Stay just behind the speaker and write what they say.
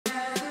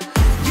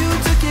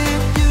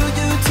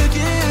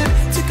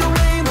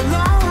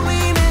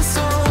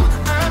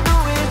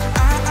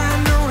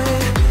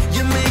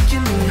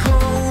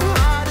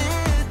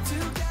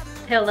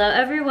Hello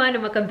everyone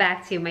and welcome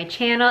back to my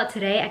channel.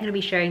 Today I'm going to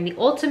be sharing the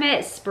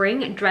ultimate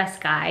spring dress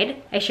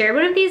guide. I shared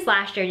one of these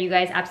last year and you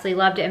guys absolutely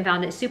loved it and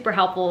found it super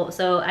helpful.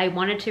 So I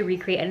wanted to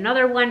recreate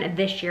another one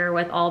this year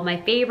with all of my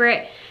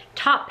favorite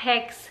top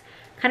picks.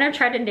 Kind of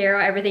tried to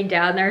narrow everything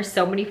down. There are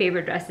so many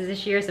favorite dresses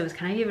this year, so it was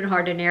kind of even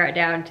hard to narrow it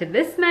down to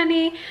this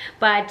many.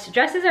 But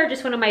dresses are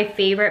just one of my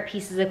favorite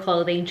pieces of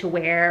clothing to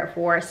wear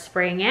for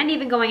spring, and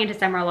even going into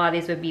summer, a lot of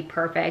these would be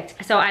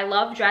perfect. So I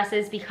love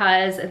dresses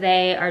because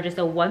they are just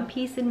a one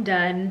piece and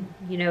done.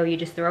 You know, you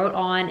just throw it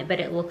on, but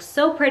it looks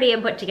so pretty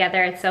and put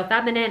together. It's so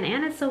feminine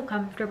and it's so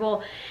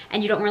comfortable,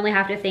 and you don't really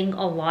have to think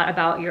a lot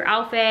about your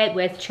outfit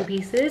with two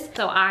pieces.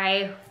 So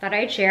I thought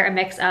I'd share a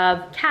mix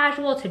of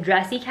casual to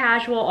dressy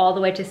casual, all the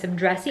way to some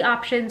dressy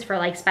options for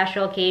like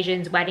special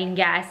occasions, wedding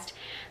guest,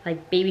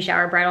 like baby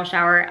shower, bridal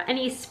shower,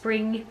 any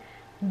spring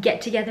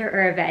get together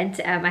or event.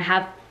 I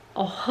have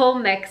a whole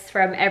mix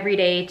from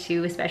everyday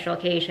to special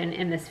occasion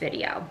in this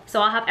video.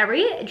 So I'll have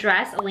every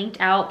dress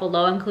linked out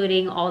below,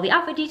 including all the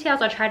outfit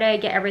details. I'll try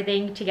to get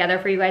everything together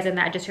for you guys in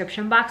that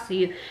description box,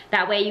 so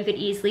that way you could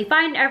easily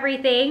find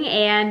everything.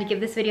 And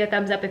give this video a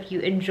thumbs up if you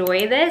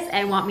enjoy this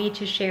and want me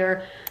to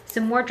share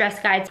some more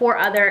dress guides for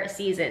other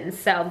seasons.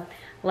 So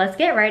let's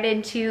get right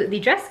into the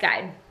dress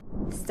guide.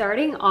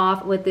 Starting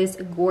off with this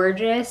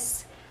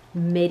gorgeous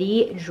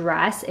midi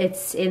dress.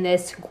 It's in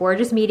this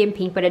gorgeous medium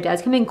pink, but it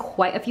does come in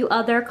quite a few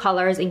other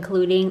colors,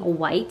 including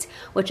white,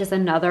 which is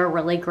another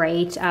really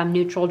great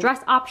neutral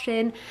dress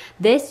option.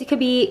 This could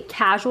be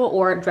casual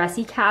or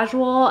dressy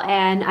casual,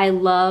 and I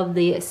love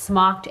the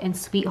smocked and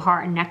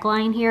sweetheart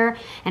neckline here,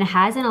 and it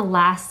has an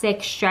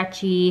elastic,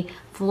 stretchy,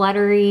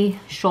 fluttery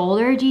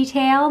shoulder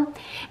detail,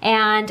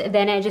 and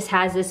then it just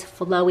has this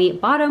flowy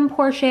bottom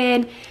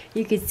portion.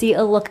 You can see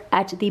a look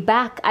at the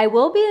back. I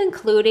will be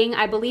including,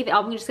 I believe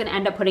I'm just gonna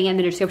end up putting in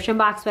the description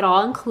box, but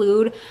I'll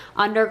include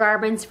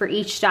undergarments for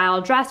each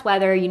style dress,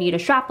 whether you need a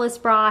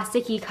strapless bra,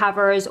 sticky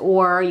covers,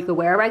 or you could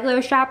wear a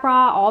regular strap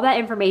bra. All that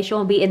information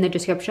will be in the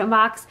description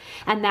box,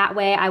 and that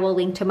way I will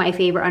link to my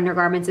favorite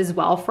undergarments as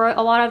well for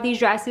a lot of these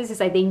dresses,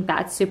 because I think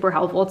that's super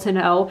helpful to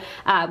know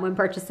when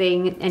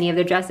purchasing any of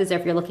the dresses, or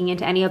if you're looking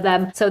into any of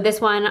them. So this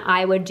one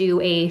I would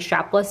do a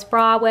strapless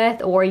bra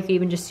with, or you could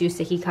even just do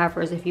sticky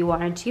covers if you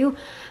wanted to.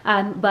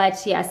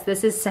 But yes,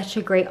 this is such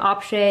a great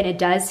option. It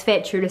does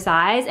fit true to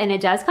size, and it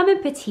does come in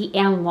petite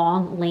and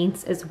long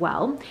lengths as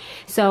well.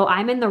 So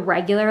I'm in the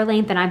regular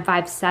length and I'm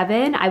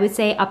 5'7". I would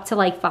say up to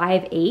like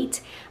 5'8".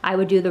 I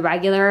would do the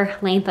regular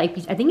length, like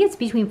I think it's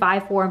between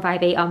 5'4" and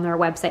 5'8" on their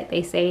website.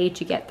 They say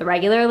to get the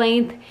regular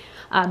length.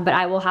 But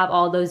I will have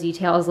all those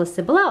details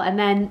listed below. And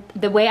then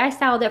the way I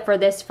styled it for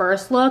this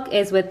first look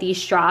is with these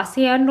straw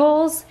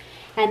sandals.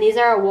 And these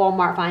are a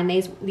Walmart find.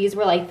 These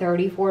were like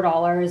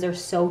 $34. They're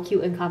so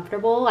cute and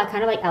comfortable. I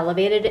kind of like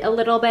elevated it a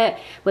little bit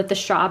with the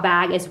straw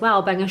bag as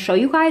well. But I'm gonna show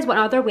you guys one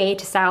other way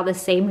to style the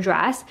same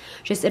dress,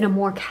 just in a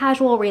more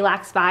casual,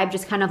 relaxed vibe,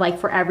 just kind of like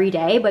for every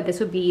day. But this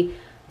would be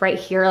right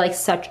here, like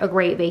such a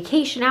great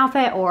vacation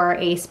outfit or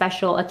a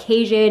special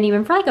occasion,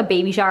 even for like a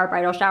baby shower,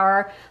 bridal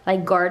shower,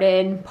 like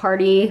garden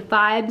party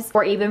vibes,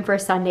 or even for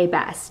Sunday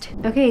best.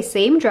 Okay,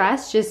 same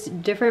dress,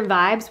 just different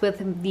vibes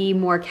with the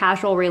more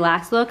casual,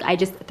 relaxed look. I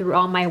just threw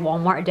on my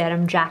Walmart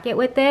denim jacket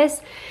with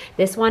this.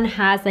 This one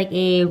has like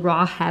a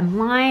raw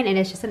hemline, and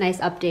it's just a nice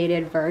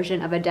updated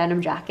version of a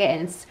denim jacket,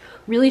 and it's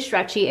really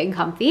stretchy and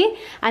comfy.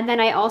 And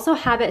then I also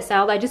have it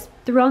styled, I just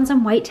threw on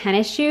some white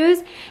tennis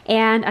shoes,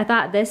 and I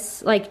thought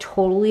this like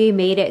totally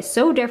made it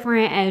so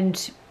different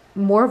and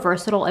more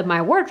versatile in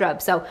my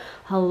wardrobe. So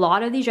a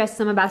lot of these dresses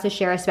I'm about to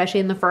share, especially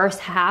in the first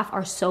half,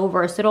 are so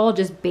versatile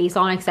just based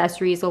on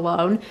accessories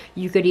alone.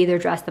 You could either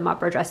dress them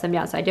up or dress them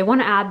down. So I did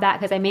want to add that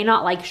because I may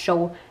not like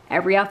show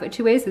every outfit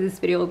two ways, so this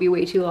video will be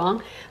way too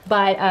long,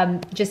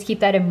 but just keep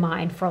that in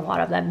mind. For a lot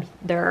of them,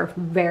 they're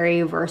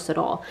very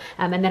versatile.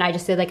 And then I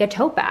just did like a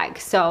tote bag.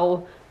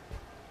 So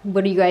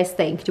what do you guys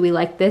think? Do we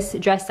like this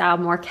dress style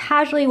more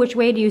casually? Which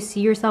way do you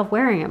see yourself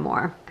wearing it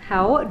more?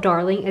 How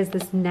darling is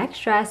this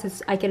next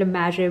dress? I can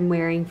imagine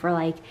wearing for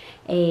like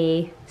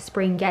a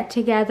spring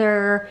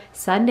get-together,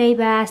 Sunday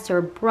best,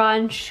 or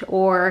brunch,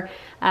 or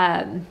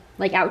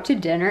like out to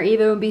dinner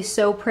even would be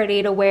so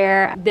pretty to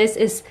wear. This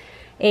is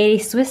a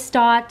Swiss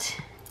dot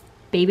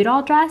baby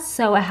doll dress,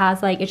 so it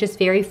has like, it's just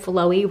very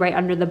flowy right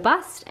under the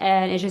bust,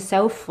 and it's just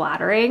so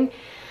flattering.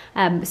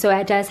 So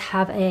it does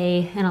have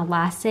an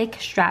elastic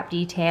strap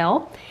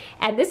detail.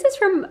 And this is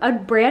from a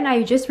brand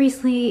I just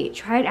recently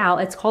tried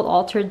out. It's called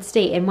Altered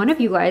State, and one of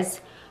you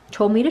guys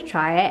told me to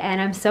try it, and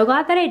I'm so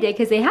glad that I did,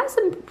 because they have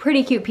some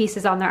pretty cute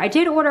pieces on there. I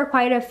did order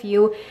quite a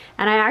few,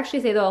 and I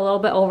actually say that a little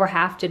bit over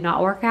half did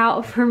not work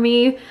out for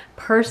me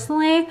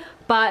personally,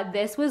 but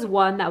this was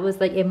one that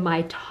was like in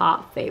my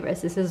top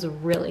favorites. This is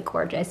really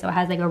gorgeous. So it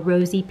has like a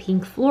rosy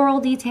pink floral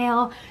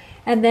detail,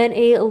 and then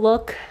a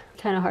look,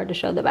 kind of hard to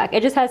show the back.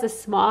 It just has a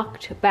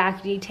smocked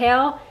back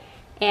detail,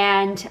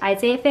 and I'd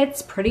say it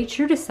fits pretty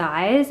true to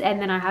size.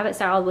 And then I have it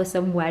styled with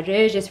some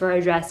wedges just for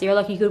a dressier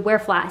look. You could wear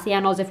flat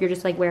sandals if you're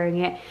just like wearing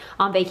it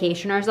on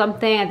vacation or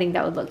something. I think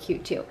that would look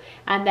cute too.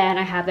 And then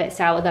I have it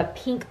styled with a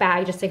pink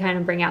bag just to kind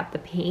of bring out the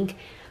pink.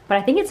 but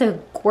I think it's a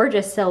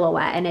gorgeous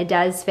silhouette and it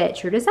does fit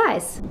true to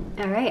size.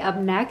 All right, up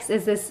next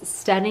is this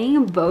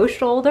stunning bow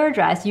shoulder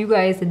dress. You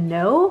guys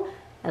know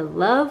I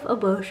love a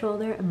bow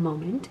shoulder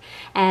moment,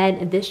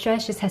 and this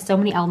dress just has so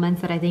many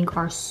elements that I think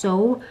are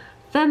so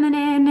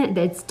feminine.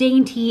 It's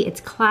dainty, it's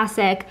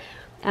classic.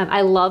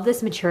 I love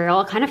this material.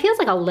 It kind of feels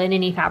like a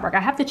linen-y fabric. I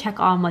have to check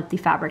on what the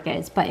fabric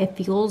is, but it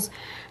feels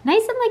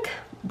nice and like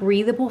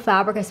breathable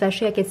fabric,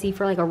 especially I could see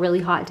for like a really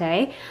hot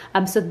day.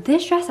 So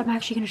this dress, I'm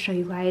actually gonna show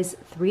you guys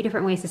 3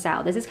 different ways to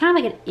style. This is kind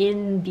of like an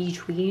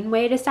in-between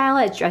way to style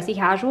it. It's dressy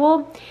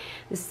casual.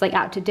 This is like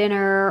out to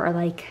dinner or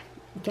like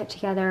get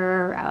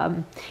together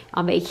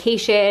on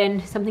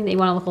vacation, something that you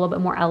want to look a little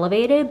bit more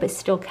elevated but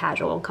still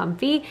casual and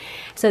comfy.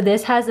 So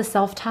this has a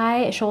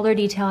self-tie shoulder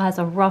detail, has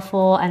a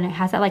ruffle, and it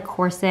has that like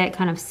corset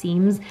kind of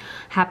seams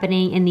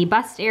happening in the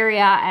bust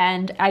area.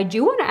 And I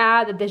do want to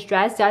add that this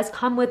dress does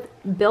come with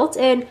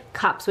built-in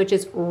cups, which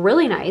is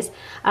really nice.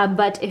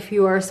 But if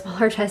you are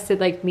smaller chested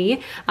like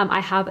me,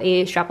 I have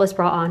a strapless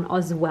bra on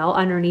as well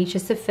underneath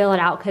just to fill it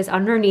out, because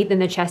underneath in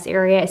the chest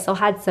area it still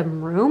had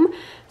some room.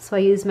 So I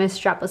use my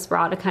strapless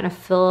bra to kind of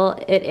fill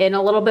it in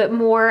a little bit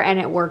more, and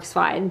it works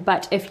fine.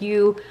 But if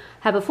you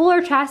have a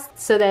fuller chest,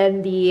 so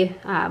then the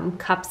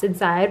cups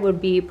inside would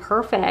be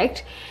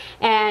perfect.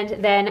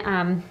 And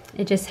then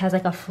it just has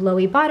like a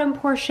flowy bottom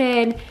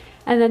portion,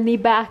 and then the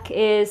back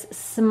is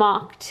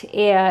smocked.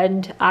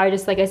 And I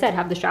just, like I said,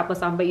 have the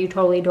strapless on, but you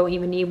totally don't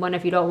even need one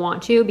if you don't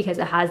want to, because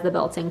it has the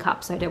built-in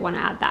cup. So I did want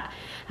to add that.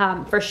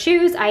 For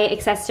shoes, I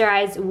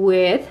accessorize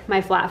with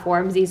my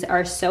platforms. These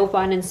are so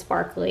fun and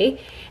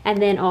sparkly.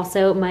 And then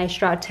also my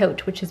straw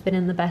tote, which has been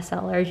in the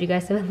bestsellers. You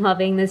guys have been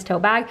loving this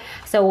tote bag.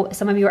 So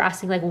some of you are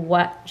asking like,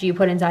 what do you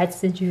put inside,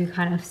 since you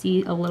kind of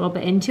see a little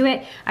bit into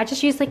it. I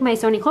just use like my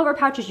Sony Clover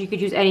pouches. You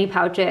could use any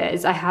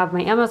pouches. I have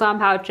my Amazon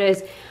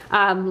pouches.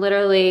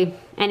 Literally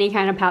any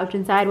kind of pouch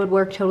inside would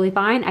work totally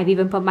fine. I've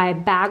even put my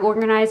bag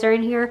organizer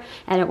in here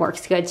and it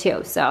works good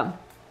too. So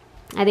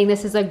I think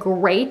this is a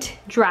great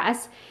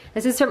dress.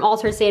 This is from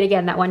Altered State,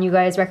 again, that one you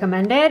guys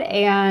recommended,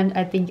 and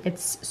I think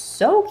it's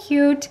so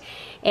cute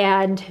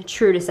and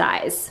true to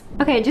size.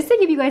 Okay, just to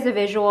give you guys a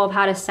visual of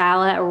how to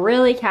style it,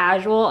 really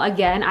casual.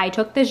 Again, I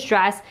took this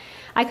dress,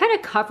 I kind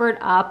of covered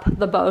up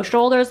the bow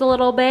shoulders a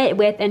little bit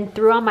with and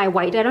threw on my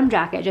white denim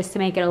jacket just to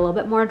make it a little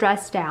bit more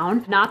dressed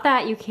down. Not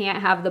that you can't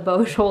have the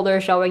bow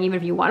shoulder showing even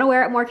if you want to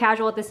wear it more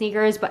casual with the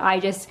sneakers, but I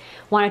just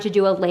wanted to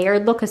do a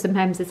layered look because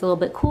sometimes it's a little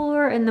bit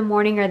cooler in the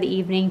morning or the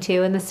evening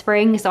too in the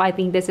spring. So I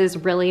think this is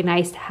really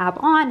nice to have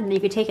on, and you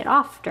could take it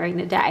off during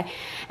the day.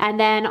 And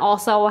then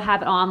also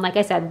have it on, like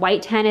I said,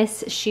 white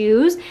tennis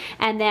shoes.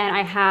 And then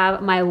I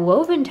have my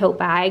woven tote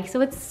bag.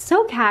 So it's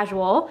so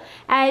casual.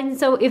 And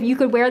so if you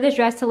could wear this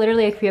dress to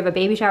literally, if you have a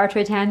baby shower to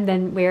attend,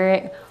 then wear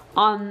it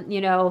on, you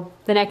know,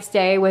 the next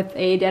day with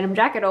a denim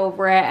jacket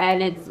over it,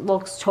 and it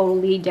looks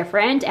totally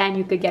different, and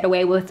you could get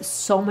away with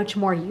so much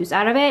more use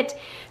out of it.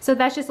 So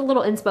that's just a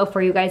little inspo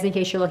for you guys in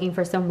case you're looking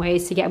for some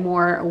ways to get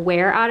more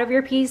wear out of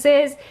your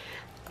pieces.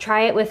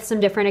 Try it with some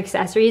different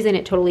accessories and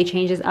it totally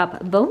changes up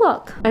the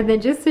look. And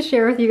then just to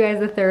share with you guys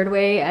the third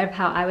way of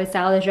how I would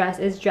style the dress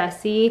is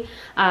dressy.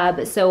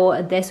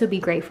 So this would be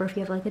great for if you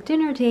have like a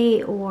dinner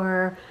date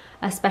or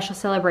a special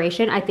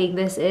celebration. I think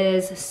this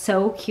is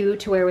so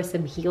cute to wear with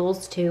some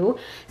heels too.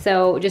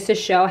 So just to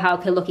show how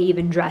it could look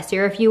even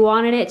dressier if you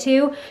wanted it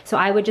to. So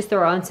I would just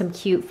throw on some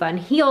cute fun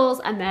heels,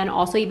 and then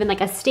also even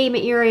like a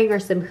statement earring or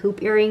some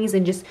hoop earrings,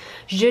 and just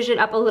zhuzh it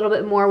up a little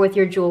bit more with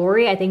your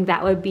jewelry. I think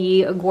that would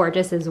be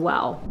gorgeous as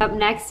well. Up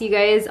next, you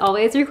guys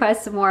always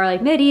request some more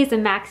like middies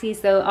and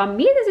maxis. So on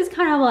me, this is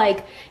kind of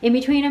like in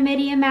between a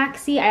midi and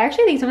maxi. I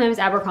actually think sometimes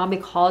Abercrombie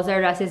calls their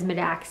dresses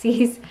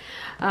mid-axis.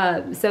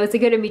 So it's a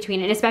good in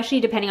between, and especially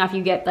depending on if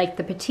you get like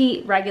the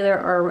petite, regular,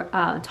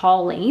 or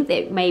tall length,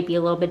 it may be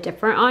a little bit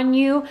different on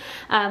you.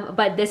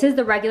 But this is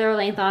the regular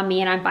length on me,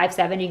 and I'm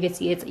 5'7". You can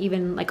see it's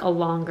even like a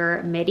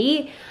longer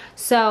midi.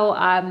 So,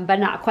 but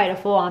not quite a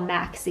full-on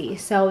maxi.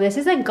 So this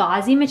is a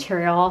gauzy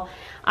material.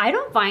 I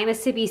don't find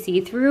this to be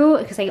see-through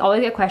because I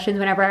always get questions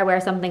whenever I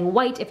wear something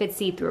white if it's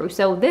see-through.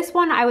 So this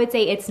one, I would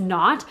say it's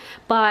not,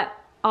 but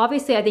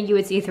obviously I think you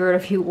would see through it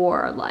if you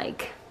wore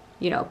like,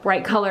 you know,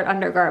 bright colored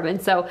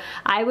undergarments. So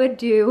I would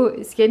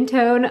do skin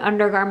tone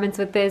undergarments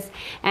with this,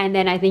 and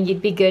then I think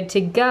you'd be good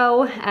to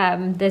go.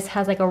 This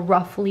has like a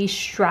ruffly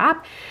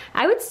strap.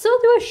 I would still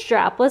do a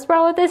strapless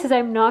bra with this, as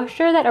I'm not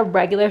sure that a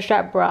regular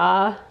strap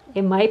bra,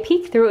 it might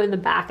peek through in the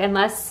back.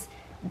 Unless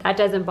that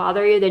doesn't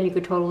bother you, then you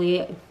could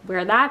totally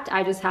wear that.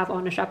 I just have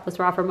on a strapless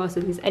bra for most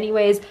of these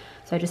anyways,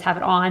 so I just have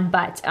it on.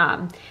 But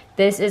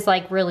this is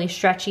like really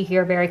stretchy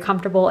here, very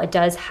comfortable. It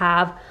does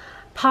have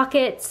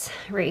pockets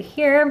right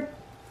here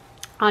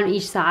on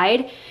each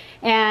side,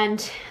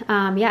 And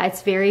yeah,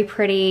 it's very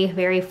pretty,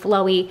 very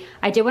flowy.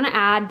 I did want to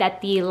add that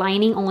the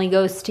lining only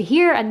goes to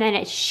here and then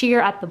it's sheer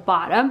at the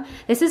bottom.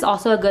 This is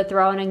also a good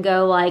throw in and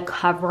go like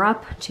cover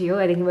up too.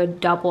 I think it would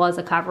double as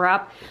a cover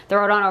up.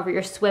 Throw it on over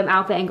your swim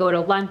outfit and go to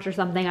lunch or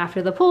something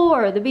after the pool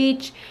or the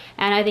beach.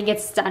 And I think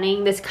it's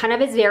stunning. This kind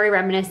of is very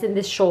reminiscent,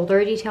 this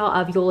shoulder detail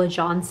of Yola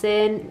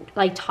Johnson,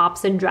 like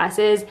tops and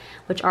dresses,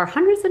 which are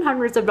hundreds and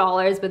hundreds of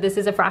dollars, but this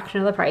is a fraction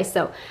of the price.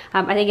 So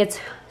I think it's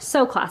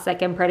so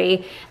classic and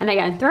pretty. And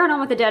again, throw it on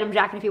with a denim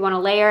jacket if you want to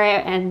layer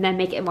it and then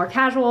make it more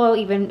casual.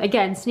 Even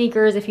again,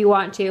 sneakers if you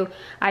want to.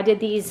 I did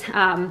these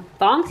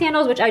thong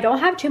sandals, which I don't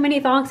have too many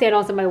thong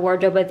sandals in my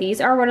wardrobe, but these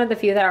are one of the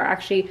few that are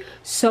actually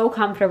so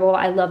comfortable.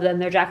 I love them.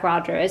 They're Jack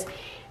Rogers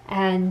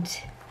and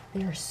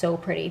they're so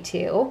pretty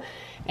too.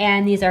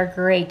 And these are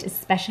great,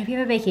 especially if you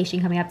have a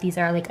vacation coming up. These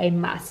are like a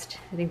must.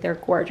 I think they're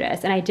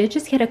gorgeous. And I did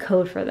just get a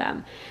code for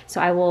them,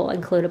 so I will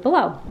include it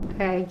below.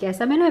 Okay, I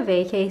guess I'm in a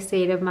vacay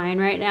state of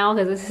mind right now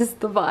because this is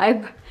the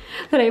vibe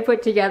that I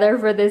put together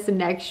for this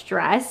next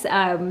dress.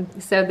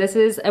 So this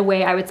is a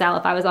way I would style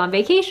if I was on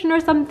vacation or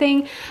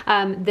something.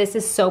 This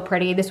is so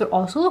pretty. This would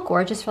also look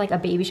gorgeous for like a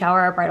baby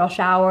shower, a bridal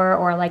shower,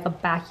 or like a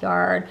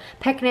backyard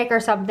picnic or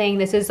something.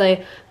 This is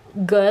a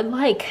good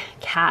like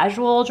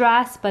casual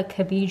dress, but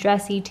could be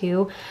dressy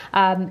too.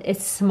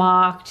 It's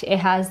smocked. It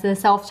has the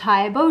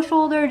self-tie bow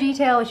shoulder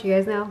detail, which you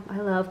guys know I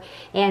love.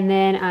 And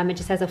then it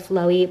just has a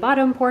flowy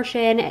bottom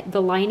portion.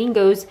 The lining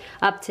goes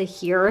up to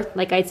here,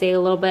 like I'd say a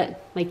little bit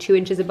like 2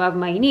 inches above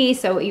my knee.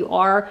 So you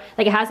are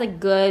like, it has like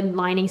good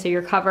lining so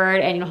you're covered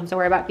and you don't have to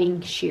worry about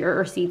being sheer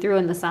or see-through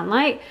in the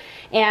sunlight.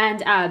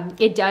 And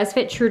it does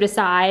fit true to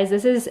size.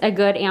 This is a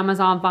good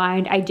Amazon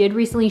find. I did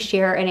recently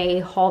share in a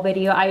haul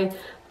video. I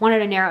wanted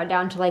to narrow it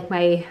down to like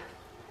my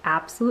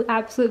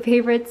absolute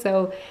favorites,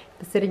 so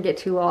this didn't get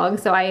too long.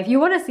 So if you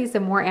want to see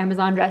some more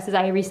Amazon dresses,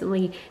 I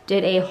recently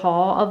did a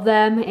haul of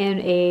them in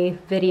a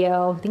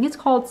video. I think it's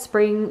called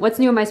What's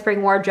New in My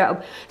Spring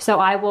Wardrobe. So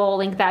I will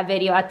link that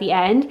video at the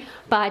end.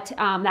 But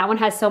that one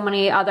has so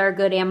many other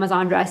good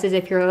Amazon dresses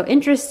if you're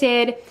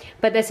interested.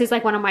 But this is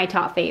like one of my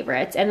top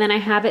favorites. And then I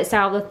have it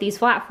styled with these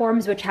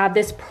platforms, which have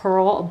this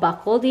pearl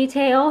buckle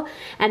detail.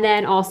 And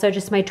then also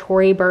just my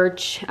Tory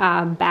Burch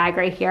bag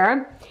right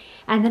here.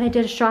 And then I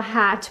did a straw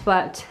hat,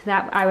 but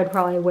that I would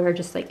probably wear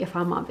just like if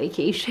I'm on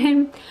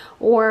vacation,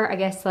 or I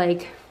guess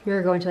like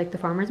you're going to like the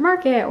farmer's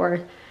market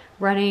or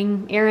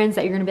running errands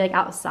that you're gonna be like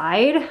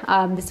outside.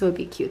 This would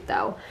be cute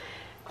though.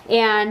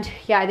 And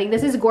yeah, I think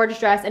this is a gorgeous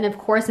dress. And of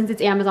course, since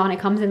it's Amazon, it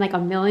comes in like a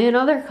million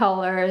other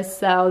colors.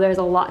 So there's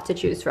a lot to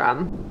choose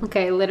from.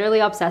 Okay, literally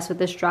obsessed with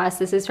this dress.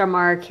 This is from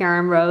our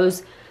Karen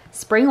Rose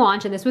spring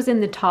launch, and this was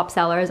in the top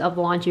sellers of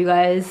the launch. You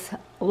guys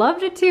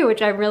loved it too,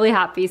 which I'm really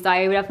happy. So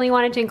I definitely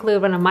wanted to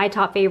include one of my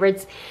top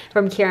favorites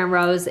from Karen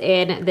Rose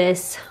in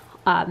this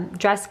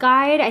dress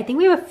guide. I think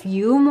we have a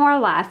few more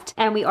left,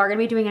 and we are going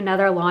to be doing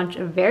another launch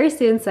very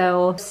soon,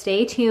 so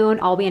stay tuned.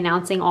 I'll be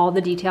announcing all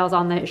the details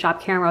on the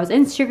Shop Karen Rose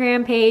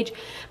Instagram page.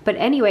 But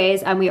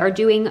anyways, we are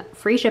doing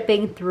free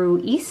shipping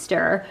through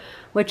Easter,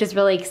 which is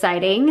really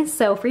exciting.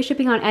 So free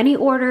shipping on any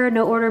order,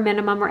 no order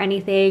minimum or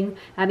anything,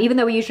 even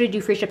though we usually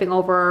do free shipping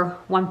over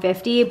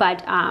 $150,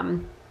 but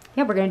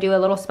yeah, we're gonna do a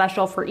little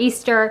special for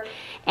Easter,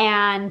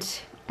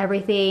 and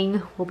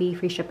everything will be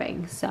free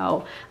shipping.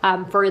 So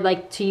for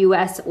like to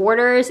US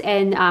orders,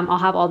 and I'll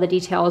have all the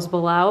details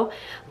below.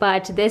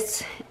 But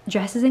this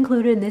dress is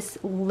included, and this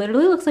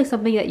literally looks like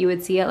something that you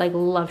would see at like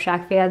Love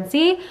Shack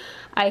Fancy.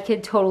 I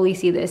could totally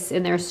see this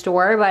in their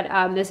store,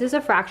 but this is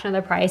a fraction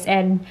of the price,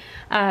 and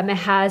it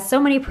has so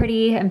many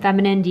pretty and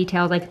feminine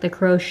details like the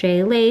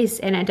crochet lace,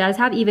 and it does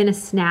have even a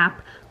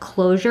snap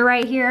closure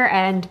right here,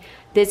 and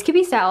this could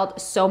be styled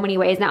so many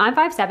ways. Now I'm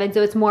 5'7",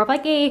 so it's more of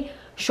like a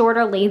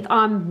shorter length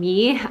on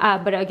me,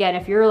 but again,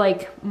 if you're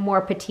like more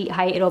petite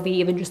height, it'll be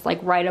even just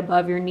like right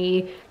above your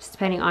knee, just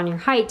depending on your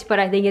height. But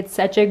I think it's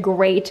such a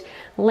great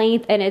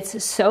length, and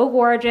it's so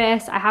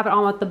gorgeous. I have it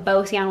on with the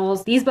bow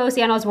sandals. These bow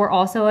sandals were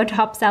also a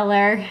top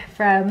seller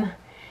from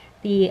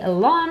the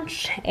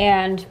launch,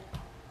 and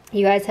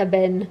you guys have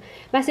been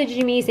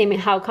messaging me saying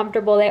how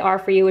comfortable they are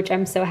for you, which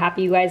I'm so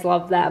happy you guys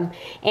love them.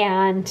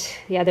 And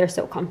yeah, they're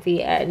so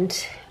comfy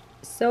and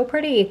so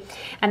pretty.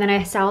 And then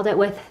I styled it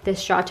with this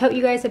straw tote.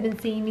 You guys have been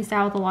seeing me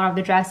style with a lot of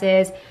the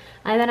dresses.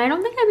 And then I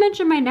don't think I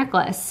mentioned my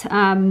necklace.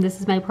 This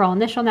is my pearl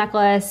initial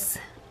necklace,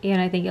 and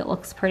I think it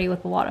looks pretty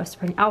with a lot of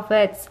spring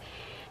outfits.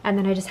 And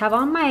then I just have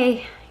on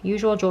my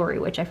usual jewelry,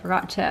 which I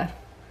forgot to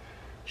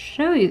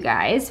show you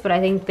guys, but I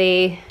think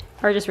they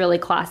are just really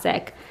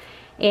classic.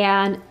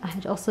 And I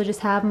also just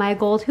have my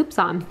gold hoops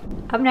on.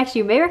 Up next,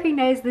 you may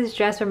recognize this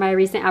dress from my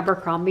recent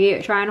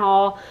Abercrombie try-on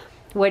haul,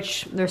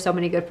 which there's so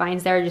many good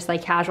finds there, just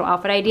like casual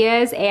outfit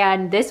ideas.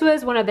 And this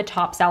was one of the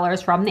top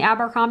sellers from the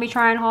Abercrombie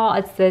try-on haul.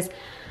 It's this,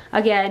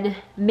 again,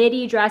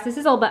 midi dress. This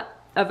is a little bit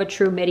of a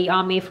true midi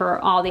on me for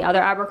all the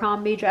other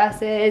Abercrombie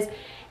dresses.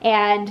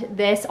 And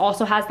this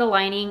also has the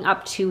lining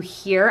up to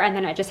here, and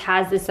then it just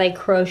has this like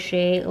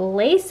crochet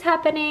lace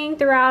happening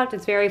throughout.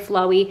 It's very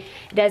flowy.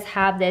 It does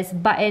have this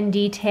button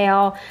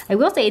detail. I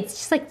will say it's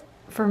just like,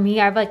 for me,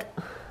 I have like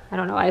I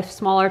don't know, I have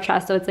smaller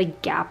chest, so it's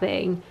like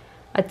gapping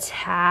a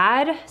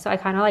tad. So I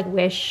kind of like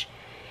wish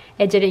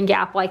it didn't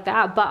gap like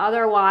that, but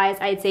otherwise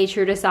I'd say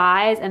true to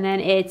size. And then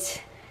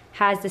it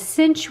has the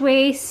cinch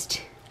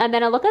waist. And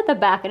then I look at the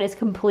back and it's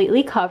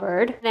completely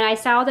covered. Then I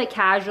styled it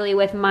casually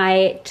with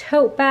my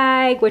tote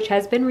bag, which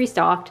has been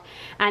restocked.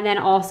 And then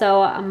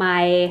also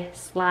my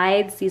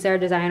slides. These are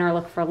designer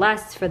Look for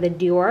Less for the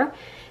Dior.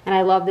 And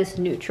I love this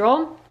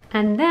neutral.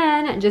 And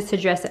then just to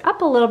dress it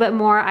up a little bit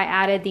more, I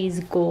added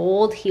these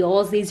gold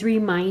heels. These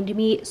remind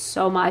me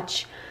so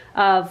much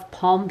of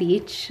Palm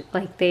Beach.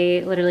 Like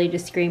they literally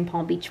just scream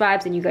Palm Beach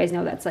vibes, and you guys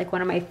know that's like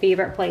one of my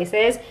favorite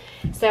places.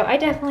 So I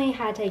definitely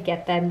had to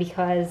get them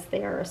because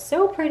they are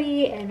so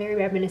pretty and very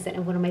reminiscent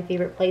of one of my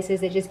favorite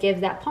places. It just gives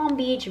that Palm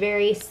Beach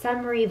very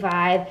summery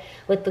vibe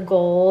with the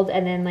gold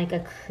and then like a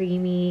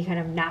creamy kind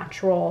of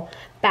natural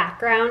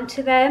background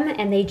to them,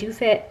 and they do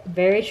fit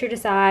very true to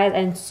size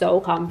and so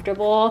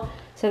comfortable.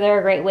 So they're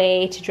a great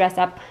way to dress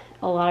up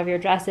a lot of your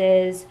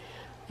dresses.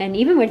 And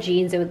even with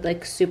jeans, it would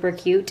look super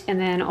cute. And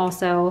then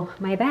also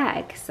my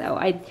bag. So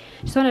I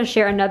just want to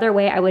share another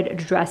way I would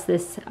dress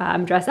this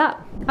dress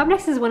up. Up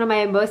next is one of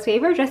my most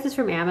favorite dresses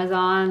from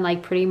Amazon,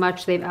 like pretty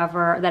much that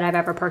I've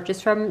ever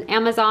purchased from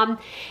Amazon.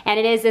 And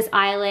it is this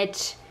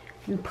eyelet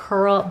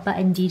pearl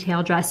button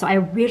detail dress. So I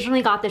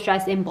originally got this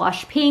dress in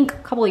blush pink a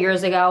couple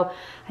years ago.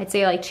 I'd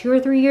say like 2 or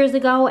 3 years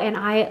ago, and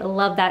I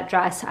love that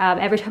dress.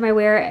 Every time I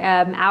wear it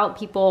out,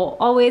 people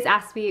always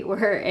ask me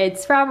where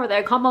it's from or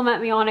they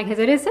compliment me on it because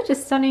it is such a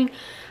stunning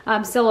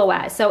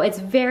silhouette. So it's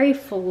very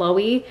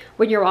flowy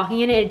when you're walking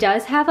in it. It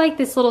does have like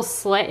this little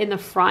slit in the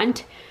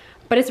front,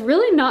 but it's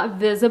really not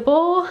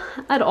visible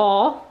at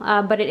all,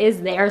 but it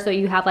is there, so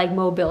you have like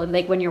mobility,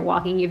 like when you're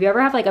walking. If you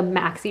ever have like a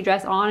maxi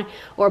dress on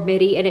or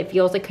midi and it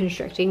feels like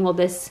constricting, well,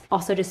 this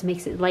also just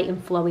makes it light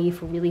and flowy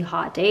for really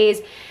hot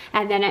days.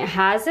 And then it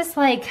has this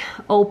like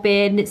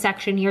open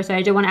section here, so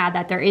I did want to add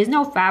that there is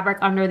no fabric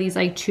under these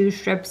like 2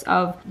 strips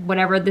of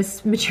whatever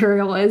this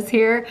material is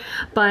here,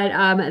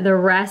 but the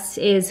rest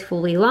is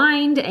fully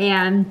lined,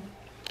 and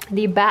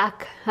the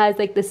back has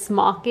like the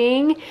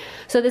smocking.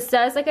 So this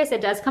does, like I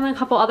said, does come in a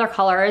couple other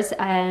colors,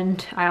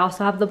 and I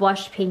also have the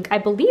blush pink. I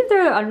believe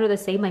they're under the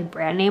same like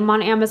brand name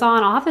on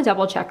Amazon. I'll have to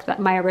double check that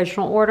my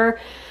original order,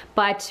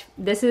 but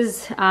this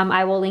is,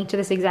 I will link to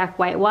this exact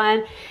white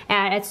one,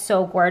 and it's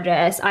so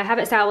gorgeous. I have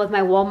it styled with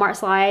my Walmart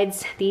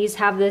slides. These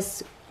have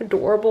this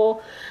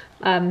adorable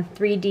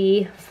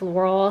 3D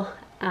floral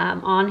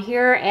on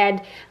here,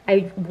 and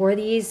I wore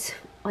these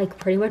like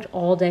pretty much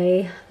all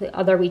day the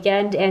other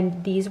weekend,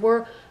 and these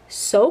were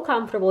so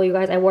comfortable, you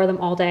guys. I wore them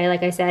all day,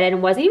 like I said, and it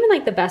wasn't even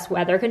like the best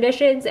weather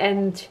conditions,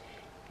 and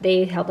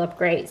they held up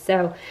great.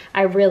 So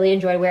I really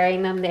enjoyed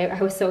wearing them.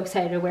 I was so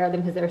excited to wear them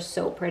because they're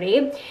so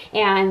pretty,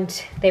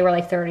 and they were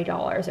like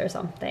 $30 or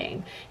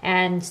something,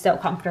 and so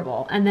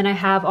comfortable. And then I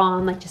have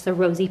on like just a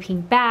rosy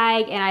pink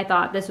bag, and I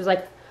thought this was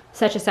like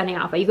such a stunning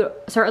outfit. You could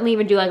certainly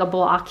even do like a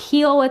block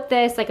heel with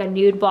this, like a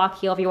nude block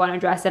heel if you want to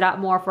dress it up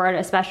more for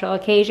a special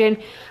occasion.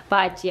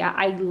 But yeah,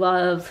 I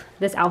love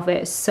this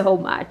outfit so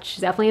much.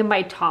 Definitely in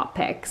my top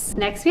picks.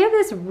 Next we have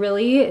this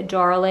really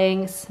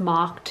darling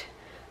smocked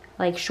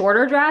like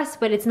shorter dress,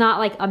 but it's not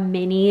like a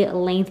mini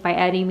length by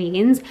any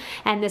means.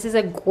 And this is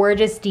a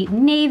gorgeous deep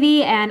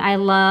navy, and I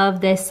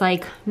love this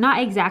like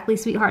not exactly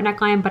sweetheart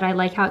neckline, but I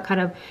like how it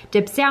kind of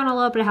dips down a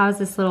little bit. It has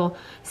this little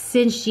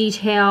cinch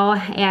detail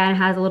and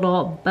has a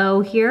little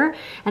bow here,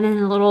 and then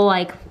a little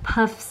like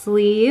puff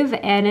sleeve,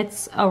 and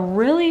it's a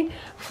really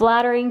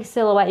flattering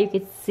silhouette. You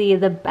could see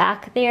the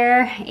back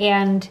there,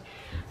 and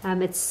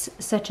it's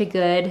such a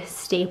good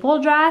staple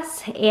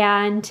dress.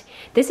 And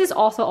this is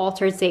also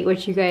Altered State,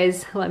 which you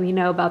guys let me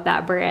know about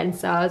that brand.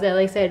 So I was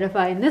really excited to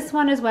find this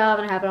one as well. I'm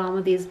gonna have it on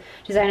with these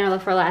designer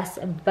Look for Less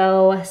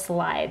bow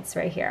slides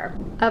right here.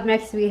 Up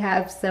next we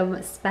have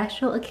some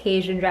special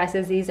occasion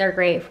dresses. These are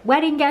great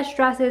wedding guest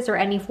dresses or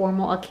any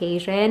formal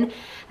occasion.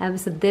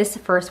 So this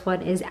first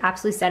one is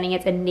absolutely stunning.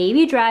 It's a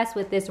navy dress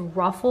with this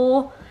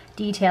ruffle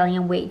detailing,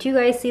 and wait till you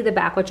guys see the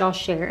back, which I'll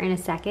share in a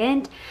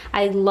second.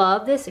 I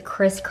love this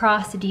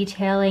crisscross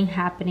detailing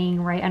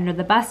happening right under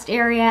the bust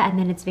area, and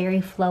then it's very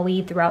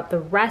flowy throughout the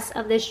rest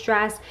of this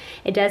dress.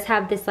 It does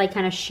have this like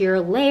kind of sheer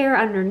layer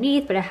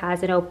underneath, but it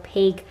has an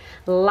opaque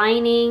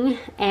lining,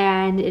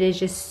 and it is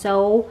just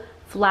so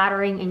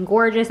flattering and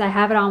gorgeous. I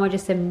have it on with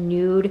just some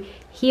nude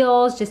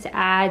heels just to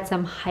add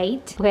some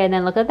height. Okay, and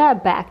then look at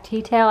that back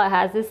detail. It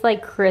has this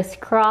like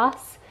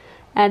crisscross,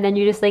 and then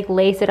you just like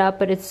lace it up,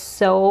 but it's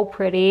so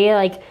pretty.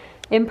 Like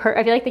I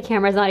feel like the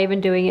camera's not even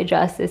doing it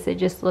justice. It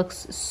just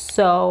looks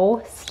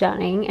so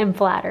stunning and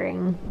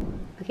flattering.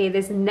 Okay,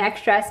 this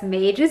next dress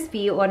may just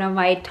be one of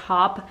my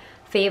top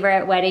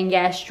favorite wedding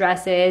guest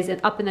dresses.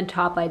 It's up in the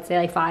top, I'd say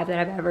like 5 that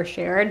I've ever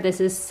shared.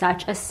 This is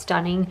such a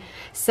stunning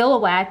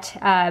silhouette.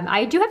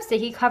 I do have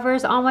sticky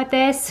covers on with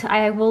this.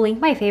 I will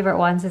link my favorite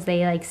ones as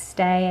they like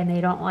stay and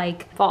they don't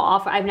like fall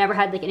off. I've never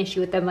had like an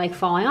issue with them like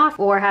falling off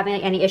or having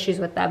like any issues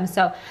with them.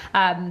 So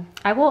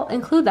I will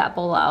include that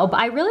below. But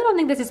I really don't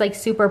think this is like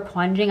super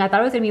plunging. I thought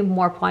it was gonna be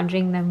more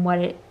plunging than what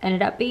it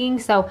ended up being.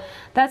 So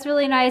that's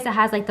really nice. It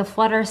has like the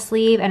flutter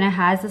sleeve and it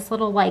has this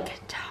little like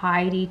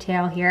tie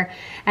detail here.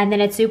 And then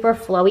it's super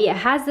flowy. It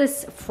has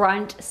this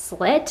front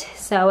slit,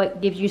 so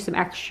it gives you some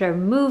extra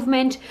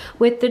movement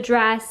with the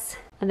dress.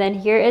 And then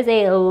here is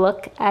a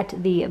look at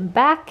the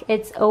back.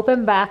 It's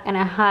open back and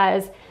it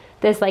has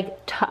this like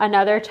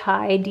another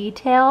tie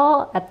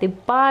detail at the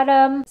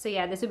bottom. So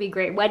yeah, this would be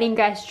great wedding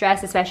guest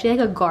dress, especially like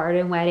a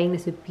garden wedding.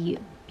 This would be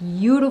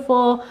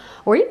beautiful.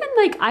 Or even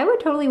like, I would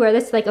totally wear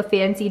this to like a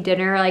fancy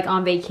dinner, like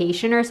on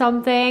vacation or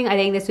something. I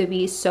think this would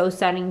be so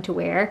stunning to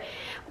wear.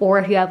 Or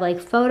if you have like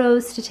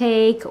photos to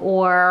take,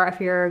 or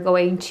if you're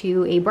going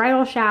to a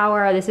bridal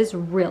shower, this is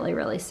really,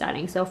 really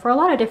stunning. So for a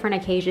lot of different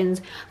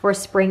occasions for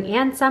spring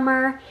and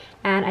summer.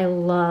 And I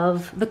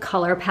love the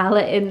color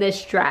palette in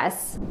this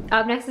dress.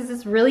 Up next is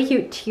this really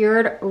cute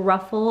tiered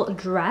ruffle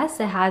dress.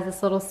 It has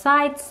this little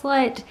side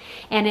slit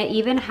and it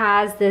even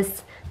has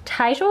this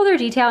tie shoulder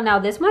detail. Now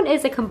this one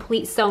is a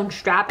complete sewn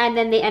strap and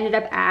then they ended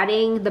up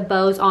adding the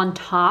bows on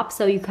top,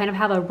 so you kind of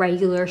have a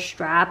regular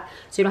strap,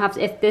 so you don't have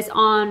to, if this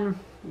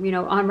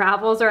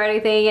unravels or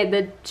anything,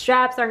 the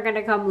straps aren't going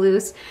to come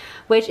loose,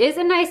 which is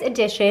a nice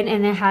addition.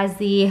 And it has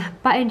the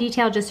button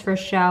detail just for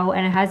show,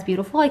 and it has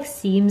beautiful like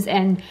seams,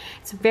 and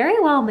it's very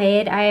well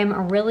made. I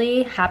am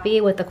really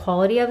happy with the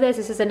quality of this.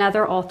 This is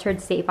another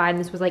altered state find.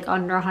 This was like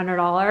under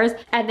 $100,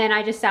 and then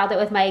I just styled it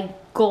with my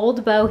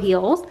gold bow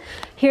heels.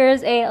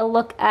 Here's a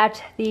look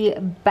at the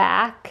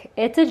back.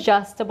 It's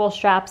adjustable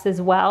straps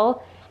as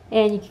well,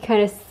 and you can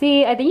kind of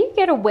see, I think you can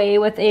get away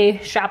with a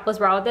strapless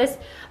bra with this.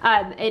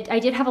 I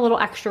did have a little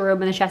extra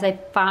room in the chest. I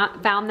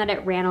found that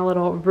it ran a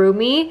little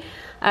roomy.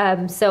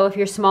 So if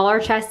you're smaller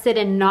chested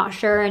and not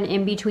sure and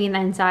in between,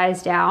 then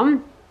size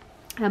down.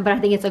 But I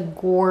think it's a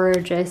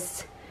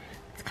gorgeous,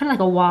 it's kind of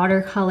like a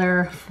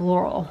watercolor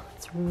floral.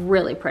 It's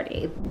really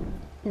pretty.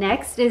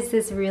 Next is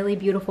this really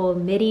beautiful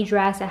midi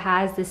dress. It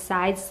has this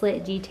side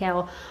slit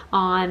detail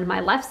on my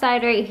left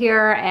side right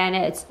here, and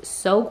it's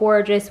so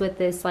gorgeous with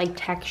this like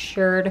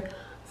textured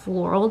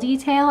floral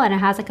detail, and it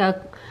has like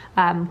a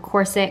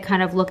corset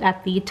kind of look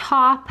at the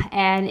top,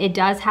 and it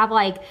does have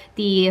like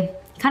the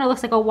kind of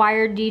looks like a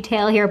wired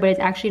detail here, but it's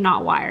actually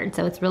not wired,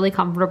 so it's really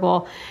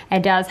comfortable.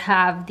 It does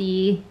have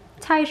the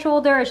tie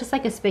shoulder. It's just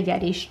like a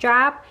spaghetti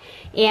strap,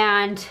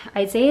 and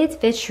I'd say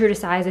it fits true to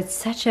size. It's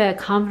such a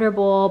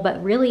comfortable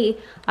but really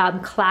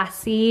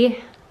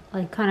classy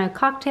like kind of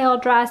cocktail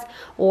dress,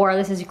 or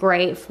this is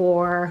great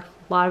for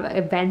a lot of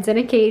events and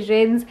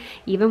occasions,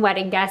 even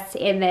wedding guests.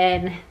 And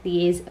then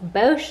these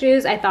bow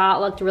shoes I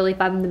thought looked really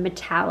fun, the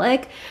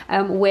metallic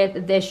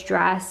with this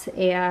dress.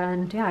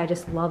 And yeah, I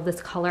just love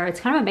this color. It's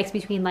kind of a mix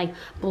between like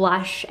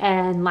blush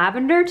and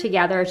lavender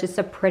together. It's just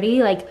a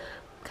pretty like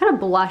kind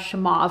of blush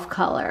mauve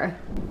color.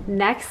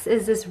 Next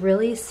is this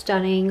really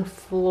stunning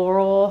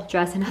floral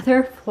dress,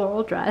 another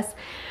floral dress.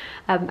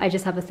 I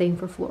just have a thing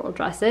for floral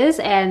dresses,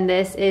 and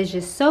this is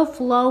just so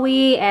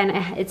flowy and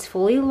it's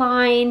fully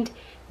lined,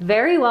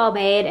 very well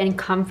made and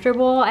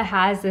comfortable. It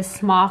has this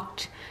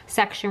smocked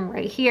section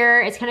right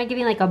here. It's kind of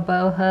giving like a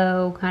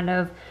boho kind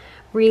of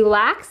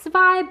relaxed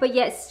vibe, but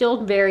yet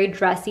still very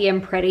dressy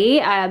and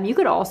pretty. You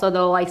could also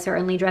though like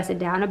certainly dress it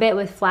down a bit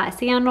with flat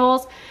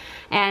sandals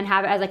and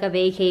have it as like a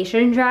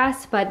vacation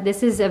dress, but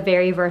this is a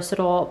very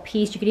versatile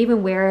piece. You could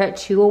even wear it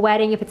to a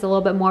wedding if it's a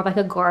little bit more of like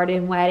a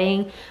garden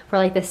wedding for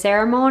like the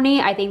ceremony.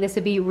 I think this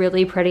would be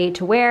really pretty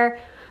to wear.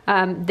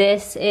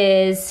 This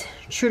is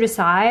true to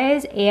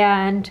size,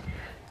 and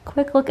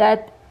quick look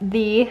at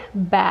the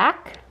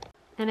back.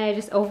 And I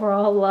just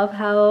overall love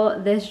how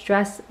this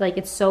dress, like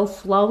it's so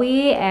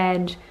flowy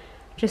and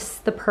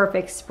just the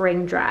perfect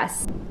spring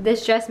dress.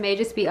 This dress may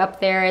just be up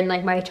there in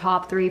like my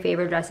top 3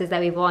 favorite dresses that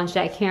we've launched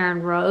at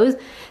Karen Rose.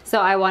 So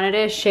I wanted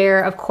to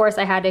share, of course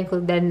I had to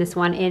include then this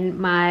one in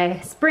my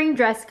spring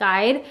dress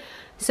guide.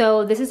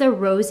 So this is a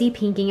rosy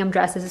pink gingham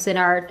dress. This is in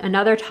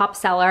another top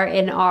seller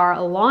in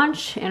our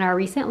launch, in our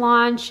recent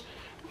launch.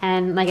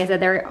 And like I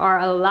said, there are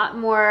a lot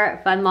more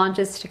fun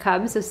launches to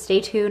come. So stay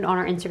tuned on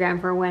our Instagram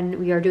for when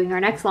we are doing our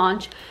next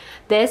launch.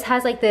 This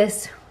has like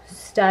this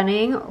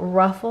stunning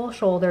ruffle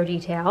shoulder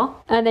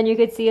detail, and then you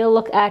could see a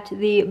look at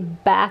the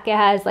back. It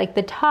has like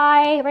the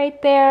tie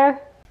right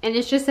there, and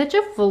it's just such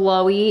a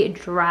flowy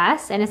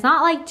dress, and it's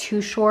not like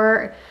too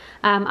short.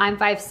 I'm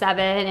 5'7",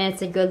 and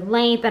it's a good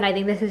length, and I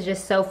think this is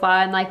just so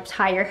fun. Like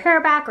tie your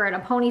hair back or in a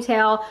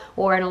ponytail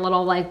or in a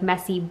little like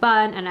messy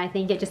bun, and I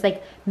think it just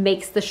like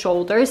makes the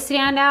shoulders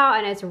stand out,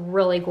 and it's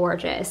really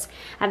gorgeous.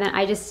 And then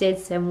I just did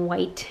some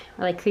white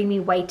or like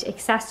creamy white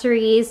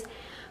accessories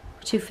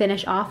to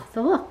finish off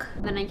the look.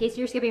 And in case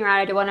you're skipping around,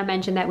 I do want to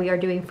mention that we are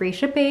doing free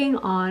shipping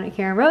on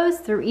Karen Rose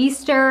through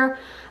Easter.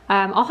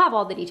 I'll have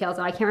all the details,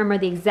 I can't remember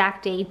the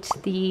exact date.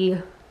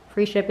 The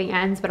free shipping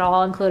ends, but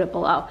I'll include it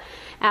below.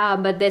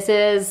 But this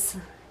is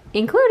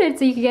included,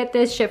 so you can get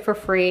this shipped for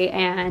free,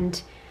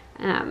 and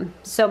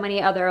so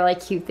many other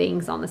like cute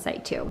things on the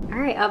site too. All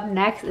right, up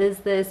next is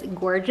this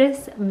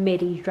gorgeous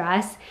midi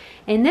dress.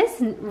 And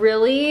this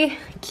really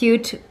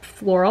cute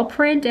floral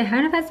print. It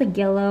kind of has like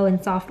yellow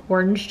and soft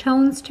orange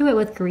tones to it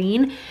with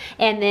green,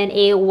 and then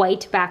a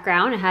white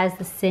background. It has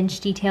the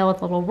cinch detail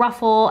with a little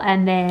ruffle,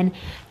 and then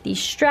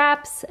these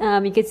straps,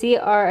 you can see,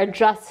 are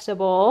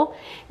adjustable,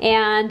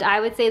 and I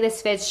would say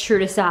this fits true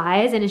to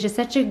size, and it's just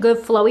such a good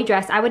flowy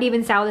dress. I would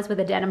even style this with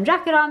a denim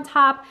jacket on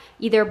top,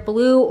 either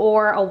blue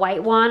or a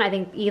white one. I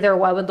think either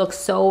one would look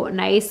so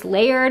nice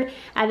layered.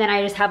 And then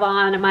I just have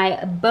on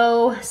my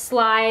bow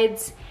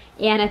slides,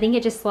 and I think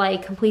it just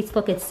like completes the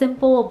look. It's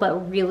simple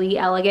but really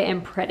elegant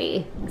and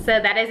pretty. So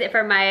that is it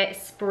for my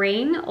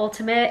spring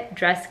ultimate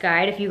dress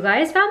guide. If you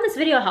guys found this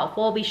video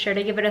helpful, be sure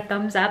to give it a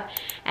thumbs up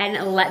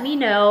and let me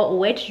know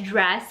which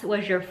dress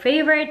was your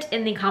favorite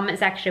in the comment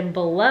section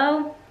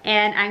below.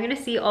 And I'm gonna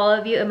see all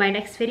of you in my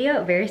next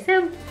video very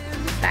soon.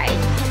 Bye.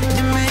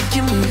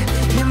 You're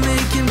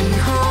making me